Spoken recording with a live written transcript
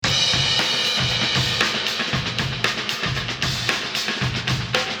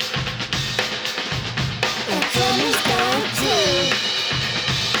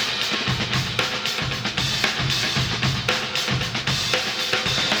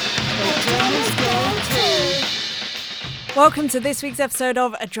Welcome to this week's episode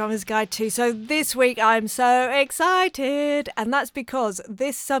of A Drummer's Guide to. So this week I'm so excited, and that's because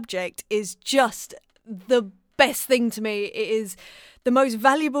this subject is just the best thing to me. It is the most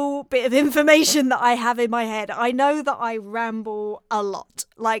valuable bit of information that I have in my head. I know that I ramble a lot.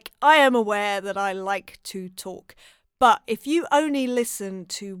 Like, I am aware that I like to talk. But if you only listen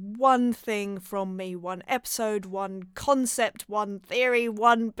to one thing from me, one episode, one concept, one theory,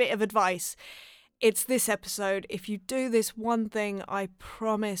 one bit of advice, it's this episode. If you do this one thing, I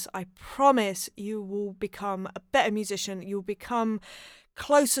promise you will become a better musician. You'll become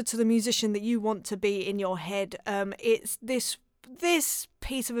closer to the musician that you want to be in your head. It's this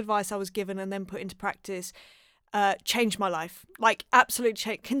piece of advice I was given and then put into practice changed my life. Like,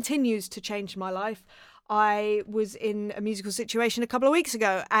 absolutely continues to change my life. I was in a musical situation a couple of weeks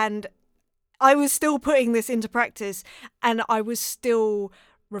ago and I was still putting this into practice, and I was still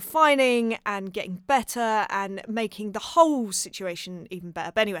refining and getting better and making the whole situation even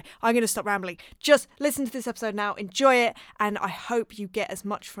better. But anyway, I'm going to stop rambling. Just listen to this episode now, enjoy it, and I hope you get as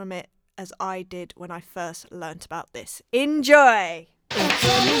much from it as I did when I first learnt about this. Enjoy!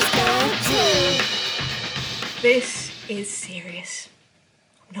 This is serious.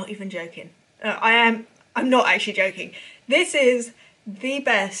 I'm not even joking. I'm not actually joking. This is the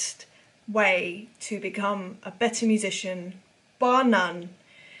best way to become a better musician, bar none.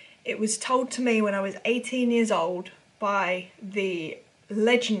 It was told to me when I was 18 years old by the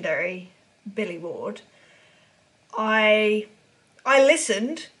legendary Billy Ward. I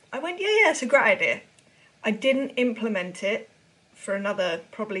listened. I went, yeah, it's a great idea. I didn't implement it for another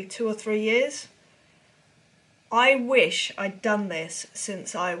probably 2 or 3 years. I wish I'd done this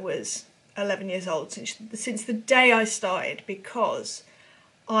since I was 11 years old, since the day I started, because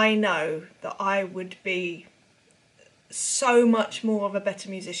I know that I would be so much more of a better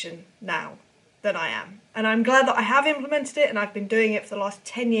musician now than I am. And I'm glad that I have implemented it, and I've been doing it for the last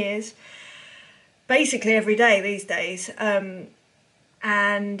 10 years, basically every day these days.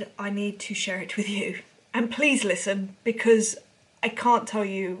 And I need to share it with you. And please listen, because I can't tell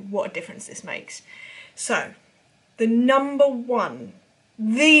you what a difference this makes. So, the number one,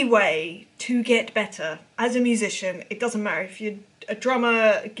 the way to get better as a musician, it doesn't matter if you're a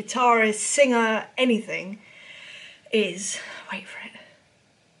drummer, a guitarist, singer, anything, is, wait for it,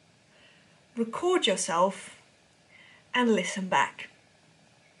 record yourself and listen back.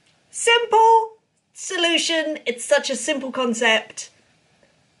 Simple solution. It's such a simple concept,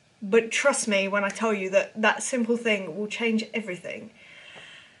 but trust me when I tell you that simple thing will change everything.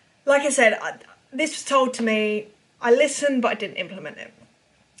 Like I said, this was told to me. I listened, but I didn't implement it.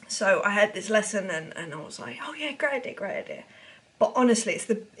 So I had this lesson and I was like, oh yeah, great idea. But honestly,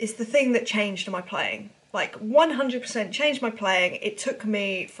 it's the thing that changed my playing. Like 100% changed my playing. It took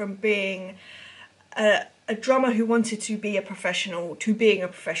me from being a drummer who wanted to be a professional to being a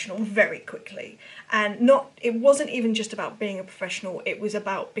professional very quickly. And it wasn't even just about being a professional, it was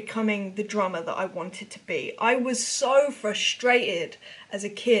about becoming the drummer that I wanted to be. I was so frustrated as a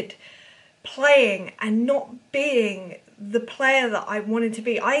kid playing and not being the player that I wanted to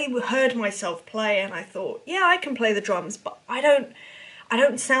be. I heard myself play and I thought, yeah, I can play the drums, but I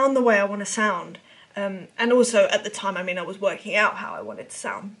don't sound the way I want to sound. And also at the time, I was working out how I wanted to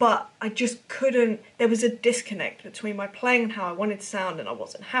sound, but I just couldn't. There was a disconnect between my playing and how I wanted to sound, and I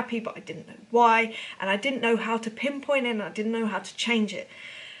wasn't happy, but I didn't know why, and I didn't know how to pinpoint it, and I didn't know how to change it.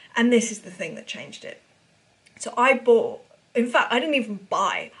 And this is the thing that changed it. So I didn't even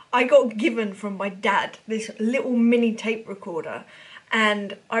buy. I got given from my dad this little mini tape recorder,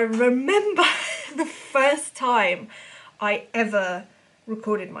 and I remember the first time I ever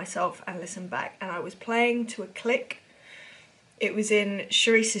recorded myself and listened back, and I was playing to a click. It was in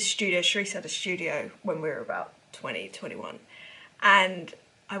Sharice's studio. Sharice had a studio when we were about 20, 21, and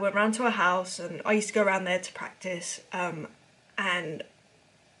I went round to her house, and I used to go around there to practice, and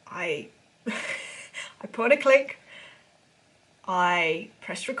I I put on a click, I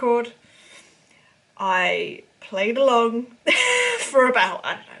pressed record, I played along for about,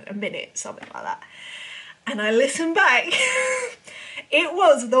 I don't know, a minute, something like that, and I listened back. It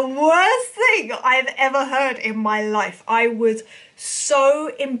was the worst thing I've ever heard in my life. I was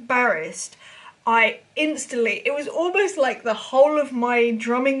so embarrassed. It was almost like the whole of my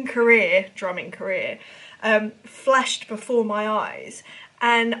drumming career, flashed before my eyes.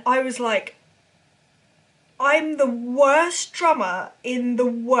 And I was like, I'm the worst drummer in the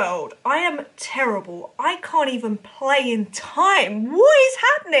world. I am terrible. I can't even play in time. What is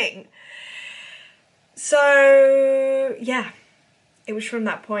happening? So, yeah. It was from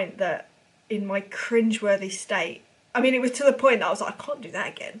that point that, in my cringeworthy state, it was to the point that I was like, I can't do that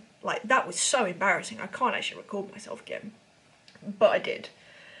again. Like, that was so embarrassing. I can't actually record myself again. but I did.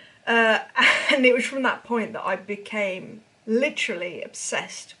 And it was from that point that I became literally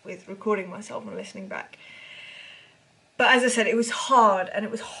obsessed with recording myself and listening back. But as I said, it was hard and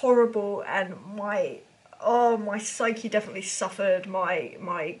it was horrible, and my psyche definitely suffered,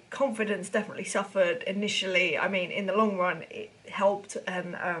 my confidence definitely suffered initially. I mean, in the long run it helped,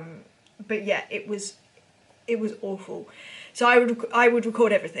 and but yeah, it was awful. So I would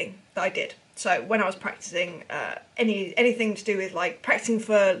record everything that I did. So when I was practicing anything to do with like practicing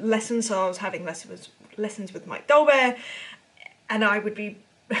for lessons, so I was having lessons with Mike Dolbear, and I would be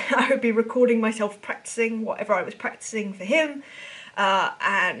recording myself practicing whatever I was practicing for him.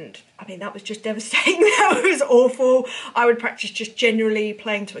 And I mean, that was just devastating. That was awful. I would practice just generally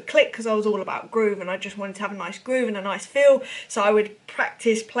playing to a click because I was all about groove and I just wanted to have a nice groove and a nice feel. So I would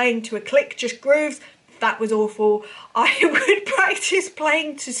practice playing to a click, just grooves. That was awful. I would practice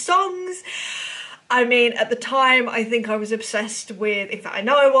playing to songs. I mean, at the time, I think I was obsessed with, in fact I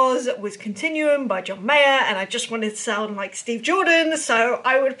know I was Continuum by John Mayer, and I just wanted to sound like Steve Jordan, so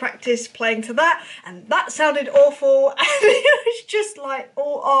I would practice playing to that, and that sounded awful, and it was just like,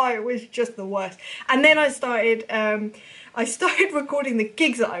 it was just the worst. And then I started recording the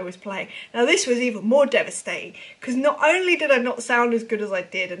gigs that I was playing. Now this was even more devastating, because not only did I not sound as good as I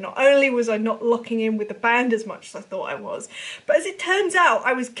did, and not only was I not locking in with the band as much as I thought I was, but as it turns out,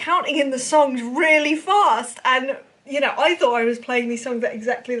 I was counting in the songs really fast, and I thought I was playing these songs at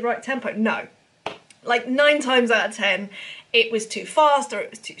exactly the right tempo. No, like 9 times out of 10 it was too fast or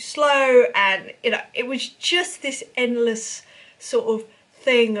it was too slow, and it was just this endless sort of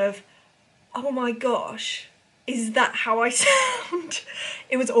thing of, oh my gosh, is that how I sound?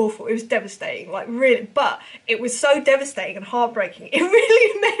 It was awful. It was devastating, like really, but it was so devastating and heartbreaking. It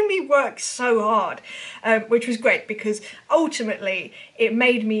really made me work so hard, which was great because ultimately it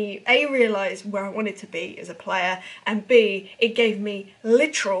made me A, realise where I wanted to be as a player, and B, it gave me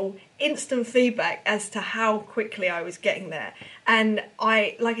literal instant feedback as to how quickly I was getting there. And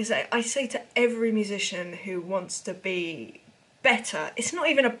I say to every musician who wants to be better, it's not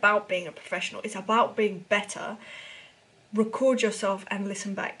even about being a professional, it's about being better. Record yourself and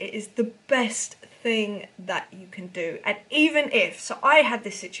listen back. It is the best thing that you can do. And even if, so I had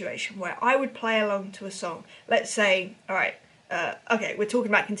this situation where I would play along to a song, let's say, all right, okay, we're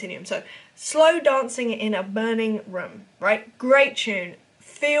talking about Continuum, so Slow Dancing in a Burning Room, right? Great tune,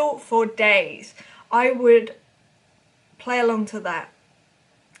 feel for days. I would play along to that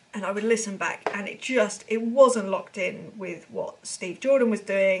and I would listen back, and it wasn't locked in with what Steve Jordan was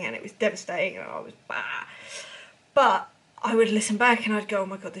doing, and it was devastating, and I was but I would listen back and I'd go, oh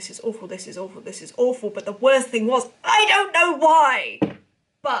my god, this is awful, this is awful, this is awful. But the worst thing was, I don't know why.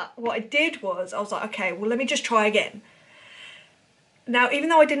 But what I did was, I was like, okay, well, let me just try again. Now, even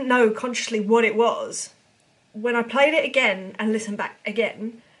though I didn't know consciously what it was, when I played it again and listened back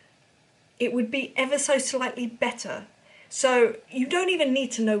again, it would be ever so slightly better. So you don't even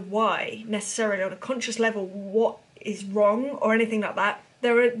need to know why necessarily on a conscious level what is wrong or anything like that.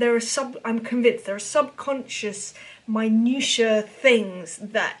 I'm convinced there are subconscious minutiae things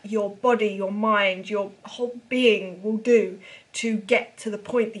that your body, your mind, your whole being will do to get to the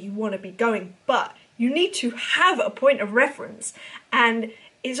point that you want to be going. But you need to have a point of reference, and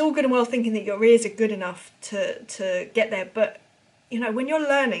it's all good and well thinking that your ears are good enough to get there. But when you're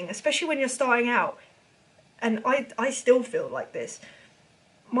learning, especially when you're starting out, and I still feel like this,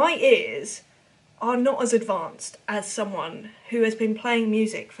 my ears are not as advanced as someone who has been playing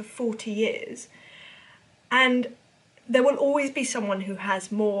music for 40 years. And there will always be someone who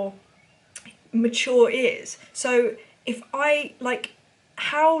has more mature ears. So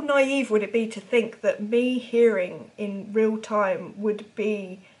how naive would it be to think that me hearing in real time would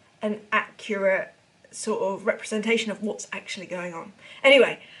be an accurate sort of representation of what's actually going on?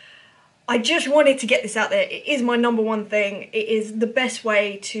 Anyway, I just wanted to get this out there. It is my number one thing. It is the best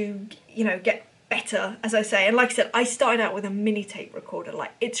way to, get better, as I say. And like I said, I started out with a mini tape recorder.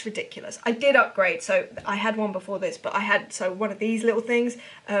 Like, it's ridiculous. I did upgrade, so I had one before this, but I had one of these little things.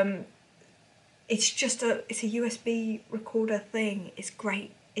 It's a USB recorder thing. It's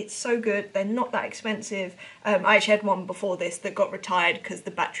great. It's so good. They're not that expensive. I actually had one before this that got retired because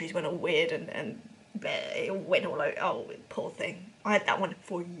the batteries went all weird and it went all over. Oh, poor thing. I had that one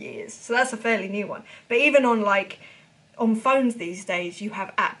for years, so that's a fairly new one. But even on phones these days, you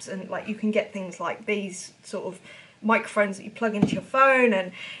have apps, and you can get things like these sort of microphones that you plug into your phone,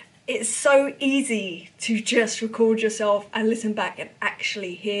 and it's so easy to just record yourself and listen back and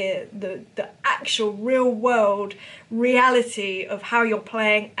actually hear the actual real world reality of how you're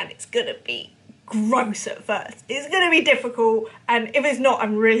playing. And it's gonna be gross at first. It's gonna be difficult, and if it's not,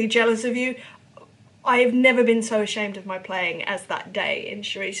 I'm really jealous of you. I have never been so ashamed of my playing as that day in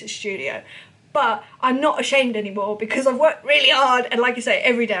Sharice's studio. But I'm not ashamed anymore because I've worked really hard, and like I say,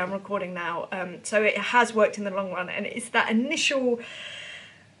 every day I'm recording now. So it has worked in the long run, and it's that initial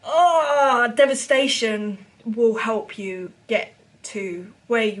devastation will help you get to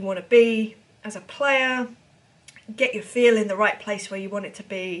where you want to be as a player, get your feel in the right place where you want it to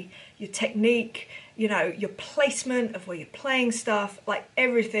be, your technique, you know, your placement of where you're playing stuff, like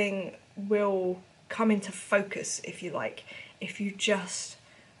everything will come into focus, if you like, if you just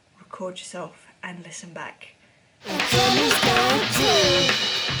record yourself and listen back.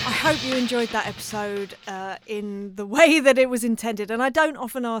 I hope you enjoyed that episode in the way that it was intended. And I don't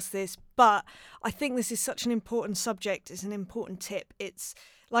often ask this, but I think this is such an important subject. It's an important tip. It's,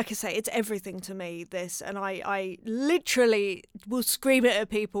 like I say, it's everything to me, this. And I literally will scream it at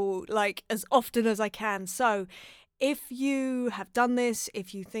people like as often as I can. So if you have done this,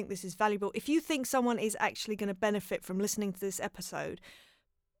 if you think this is valuable, if you think someone is actually going to benefit from listening to this episode,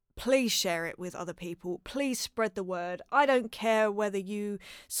 please share it with other people. Please spread the word. I don't care whether you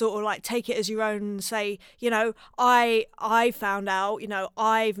sort of like take it as your own and say, you know, I found out, you know,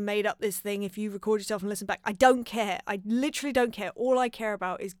 I've made up this thing. If you record yourself and listen back, I don't care. I literally don't care. All I care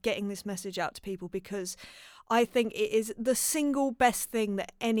about is getting this message out to people, because I think it is the single best thing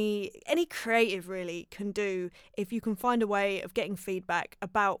that any creative really can do. If you can find a way of getting feedback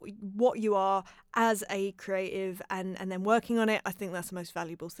about what you are as a creative and then working on it, I think that's the most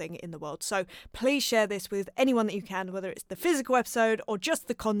valuable thing in the world. So please share this with anyone that you can, whether it's the physical episode or just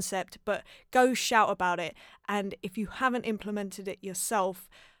the concept, but go shout about it. And if you haven't implemented it yourself,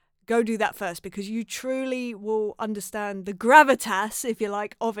 go do that first, because you truly will understand the gravitas, if you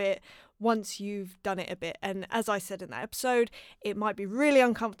like, of it once you've done it a bit. And as I said in that episode, it might be really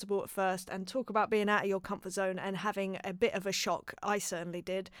uncomfortable at first, and talk about being out of your comfort zone and having a bit of a shock. I certainly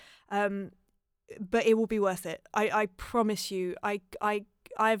did. But it will be worth it. I promise you.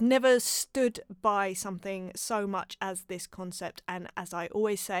 I've never stood by something so much as this concept. And as I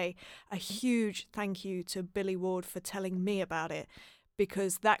always say, a huge thank you to Billy Ward for telling me about it,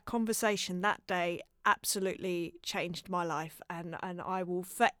 because that conversation that day absolutely changed my life, and I will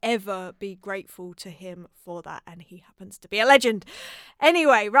forever be grateful to him for that, and he happens to be a legend.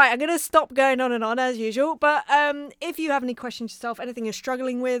 Anyway, right, I'm going to stop going on and on as usual, but if you have any questions yourself, anything you're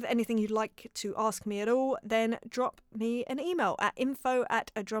struggling with, anything you'd like to ask me at all, then drop me an email at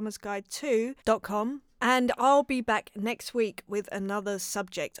info@adrummersguide2.com. And I'll be back next week with another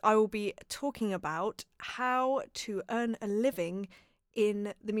subject. I will be talking about how to earn a living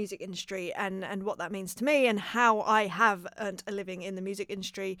in the music industry, and what that means to me, and how I have earned a living in the music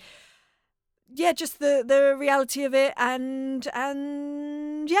industry. Yeah, just the reality of it, and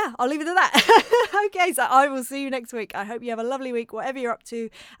yeah, I'll leave it at that. Okay, so I will see you next week. I hope you have a lovely week, whatever you're up to,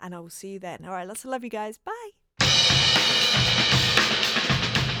 and I will see you then. All right, lots of love, you guys. Bye.